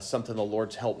something the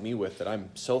Lord's helped me with that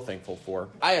I'm so thankful for.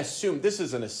 I assume, this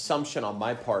is an assumption on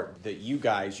my part, that you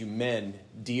guys, you men,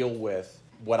 deal with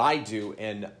what I do.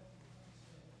 And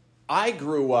I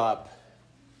grew up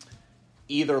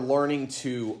either learning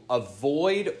to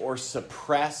avoid or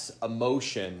suppress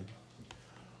emotion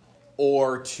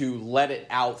or to let it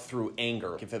out through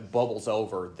anger. If it bubbles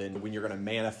over, then when you're going to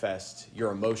manifest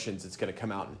your emotions, it's going to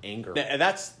come out in anger. And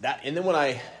that's that. And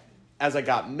then as I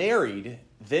got married,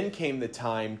 then came the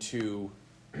time to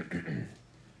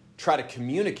try to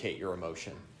communicate your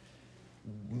emotion.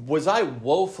 Was I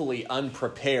woefully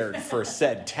unprepared for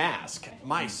said task?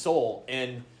 My soul.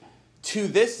 And to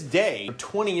this day,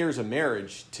 20 years of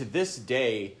marriage, to this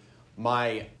day,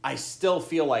 I still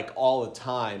feel like all the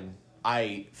time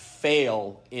I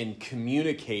fail in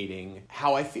communicating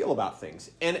how I feel about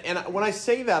things. And when I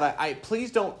say that, I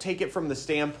please don't take it from the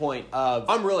standpoint of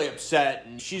I'm really upset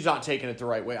and she's not taking it the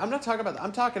right way. I'm not talking about that.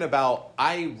 I'm talking about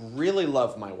I really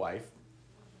love my wife.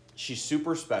 She's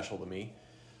super special to me.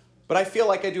 But I feel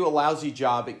like I do a lousy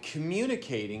job at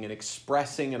communicating and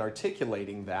expressing and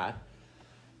articulating that.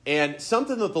 And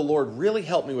something that the Lord really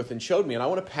helped me with and showed me, and I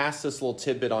want to pass this little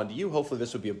tidbit on to you. Hopefully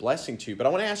this will be a blessing to you. But I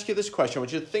want to ask you this question. I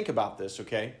want you to think about this,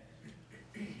 okay?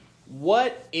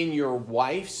 What in your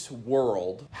wife's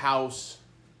world, house,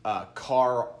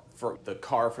 car for the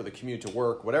commute to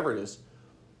work, whatever it is,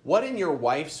 what in your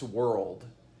wife's world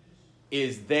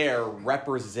is there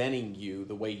representing you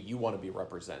the way you want to be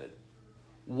represented?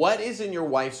 What is in your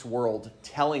wife's world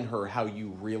telling her how you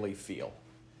really feel?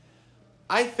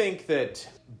 I think that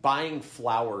buying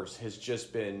flowers has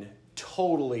just been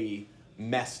totally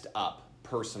messed up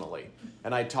personally.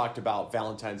 And I talked about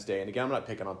Valentine's Day. And again, I'm not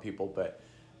picking on people, but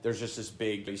there's just this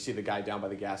you see the guy down by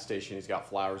the gas station, he's got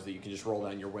flowers that you can just roll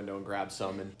down your window and grab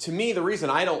some. And to me, the reason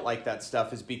I don't like that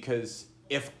stuff is because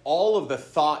if all of the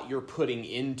thought you're putting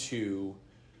into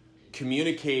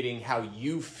communicating how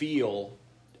you feel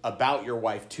about your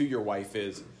wife to your wife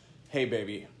is, hey,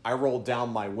 baby, I rolled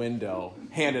down my window,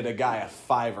 handed a guy a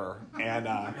 $5, and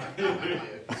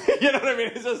you know what I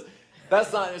mean? It's just,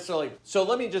 that's not necessarily. So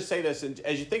let me just say this, and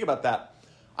as you think about that,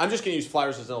 I'm just going to use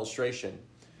flowers as an illustration.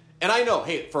 And I know,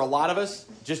 hey, for a lot of us,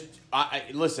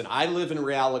 listen, I live in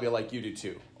reality like you do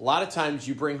too. A lot of times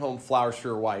you bring home flowers for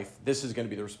your wife, this is going to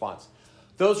be the response.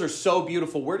 Those are so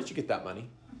beautiful. Where did you get that money?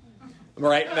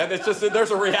 Right? It's just,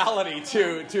 there's a reality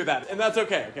to that, and that's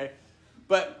okay?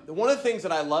 But one of the things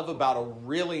that I love about a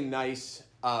really nice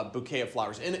bouquet of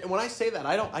flowers, and when I say that,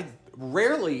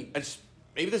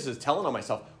 maybe this is telling on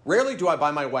myself, rarely do I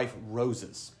buy my wife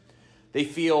roses. They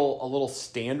feel a little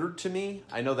standard to me.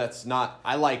 I know that's not,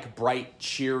 I like bright,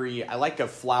 cheery, I like a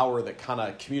flower that kind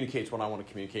of communicates what I want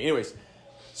to communicate. Anyways,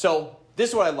 so this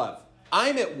is what I love.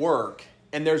 I'm at work,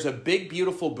 and there's a big,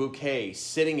 beautiful bouquet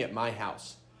sitting at my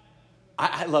house.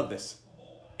 I love this.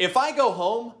 If I go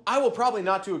home, I will probably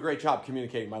not do a great job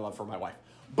communicating my love for my wife.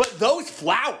 But those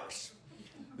flowers,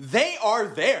 they are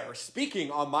there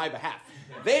speaking on my behalf.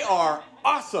 They are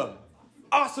awesome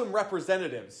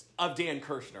representatives of Dan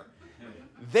Kirshner.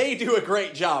 They do a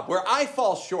great job. Where I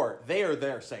fall short, they are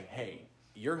there saying, hey,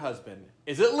 your husband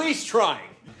is at least trying.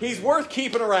 He's worth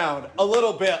keeping around a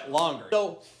little bit longer.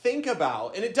 So think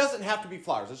about, and it doesn't have to be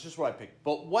flowers. That's just what I picked.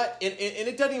 But and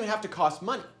it doesn't even have to cost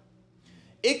money.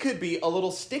 It could be a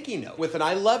little sticky note with an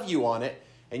I love you on it,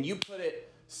 and you put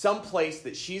it someplace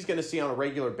that she's going to see on a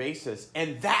regular basis,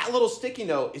 and that little sticky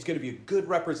note is going to be a good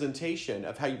representation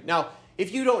of how you... Now,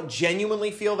 if you don't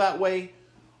genuinely feel that way,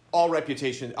 all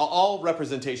representations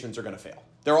are going to fail.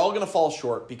 They're all going to fall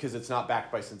short because it's not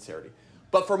backed by sincerity.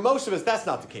 But for most of us, that's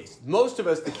not the case. Most of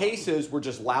us, the case is we're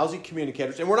just lousy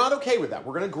communicators, and we're not okay with that.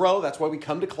 We're going to grow. That's why we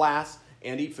come to class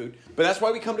and eat food. But that's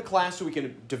why we come to class, so we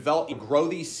can develop and grow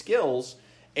these skills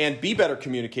and be better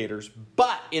communicators.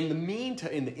 But in the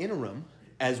meantime, in the interim,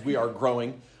 as we are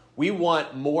growing, we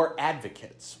want more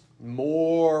advocates,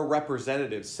 more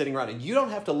representatives sitting around. And you don't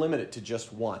have to limit it to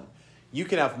just one. You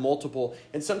can have multiple,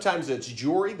 and sometimes it's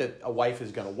jewelry that a wife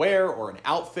is going to wear, or an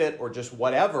outfit, or just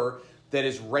whatever that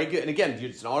is regular. And again,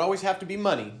 it does not always have to be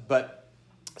money, but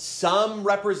some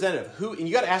representative and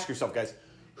you got to ask yourself, guys,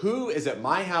 who is at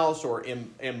my house or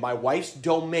in my wife's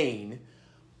domain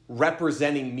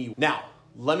representing me? Now,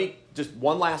 let me just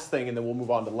one last thing, and then we'll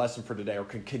move on to the lesson for today, or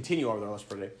continue on with the lesson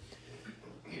for today.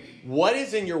 What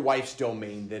is in your wife's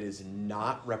domain that is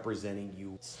not representing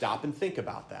you? Stop and think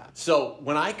about that. So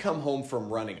when I come home from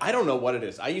running, I don't know what it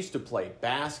is. I used to play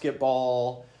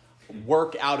basketball,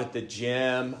 work out at the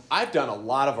gym. I've done a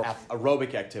lot of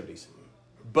aerobic activities.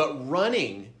 But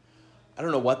running, I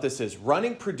don't know what this is.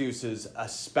 Running produces a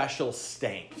special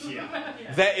stank. Yeah.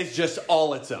 That is just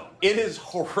all its own. It is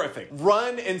horrific.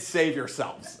 Run and save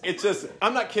yourselves. It's just,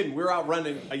 I'm not kidding. We were out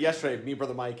running yesterday, me,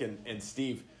 Brother Mike, and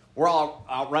Steve. We're all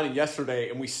out running yesterday,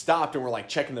 and we stopped, and we're like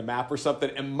checking the map or something.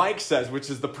 And Mike says,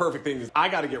 which is the perfect thing, is I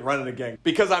got to get running again.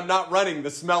 Because I'm not running, the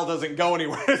smell doesn't go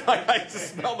anywhere. It's like I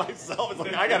just smell myself. It's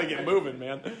like, I got to get moving,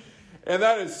 man. And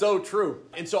that is so true.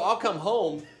 And so I'll come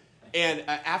home, and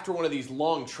after one of these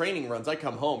long training runs, I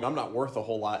come home. I'm not worth a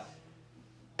whole lot.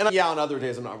 And yeah, on other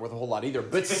days, I'm not worth a whole lot either.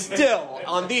 But still,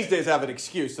 on these days, I have an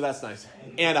excuse, so that's nice.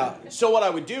 And so what I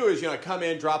would do is, I come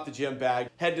in, drop the gym bag,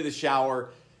 head to the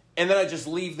shower, and then I just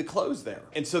leave the clothes there.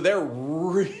 And so they're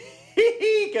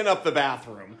reeking up the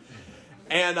bathroom.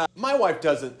 And my wife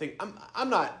doesn't think, I'm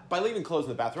not, by leaving clothes in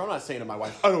the bathroom, I'm not saying to my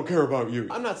wife, I don't care about you.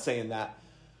 I'm not saying that.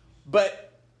 But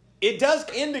it does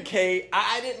indicate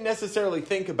I didn't necessarily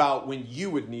think about when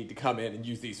you would need to come in and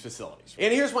use these facilities.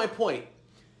 And here's my point.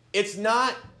 It's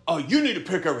not, oh, you need to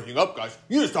pick everything up, guys.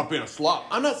 You need to stop being a slob.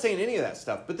 I'm not saying any of that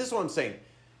stuff, but this is what I'm saying.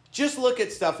 Just look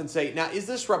at stuff and say, now, is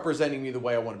this representing me the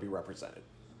way I want to be represented?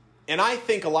 And I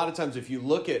think a lot of times if you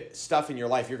look at stuff in your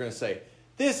life, you're going to say,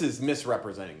 this is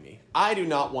misrepresenting me. I do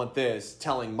not want this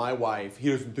telling my wife, he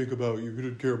doesn't think about you, he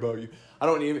doesn't care about you. I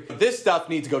don't need it. This stuff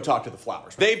needs to go talk to the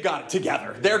flowers. They've got it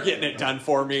together. They're getting it done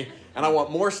for me. And I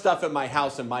want more stuff in my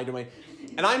house and my domain.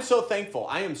 And I'm so thankful.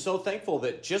 I am so thankful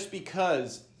that just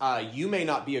because you may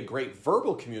not be a great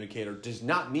verbal communicator does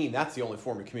not mean that's the only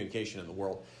form of communication in the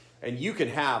world. And you can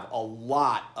have a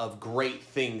lot of great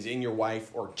things in your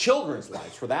wife or children's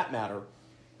lives, for that matter,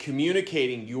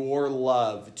 communicating your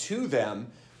love to them,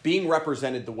 being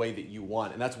represented the way that you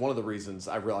want. And that's one of the reasons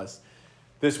I realized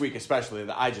this week especially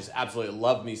that I just absolutely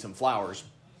love me some flowers,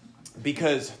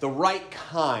 because the right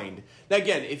kind. Now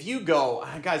again, if you go,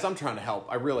 guys, I'm trying to help.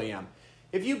 I really am.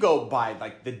 If you go buy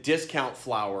like the discount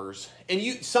flowers, and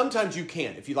sometimes you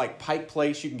can. If you like Pike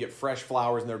Place, you can get fresh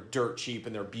flowers and they're dirt cheap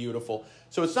and they're beautiful.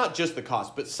 So it's not just the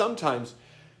cost, but sometimes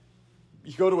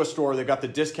you go to a store, they've got the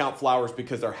discount flowers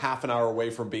because they're half an hour away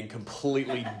from being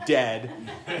completely dead.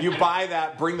 You buy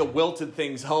that, bring the wilted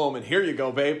things home, and here you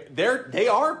go, babe.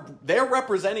 They're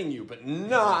representing you, but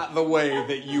not the way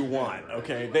that you want,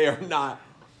 okay? They are not.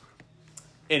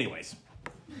 Anyways,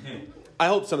 I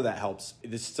hope some of that helps.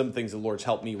 This is some things the Lord's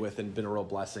helped me with and been a real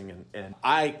blessing. And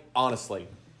I honestly,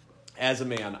 as a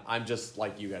man, I'm just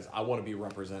like you guys. I want to be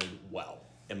represented well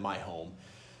in my home.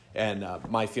 And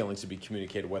my feelings to be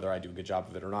communicated whether I do a good job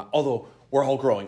of it or not. Although we're all growing.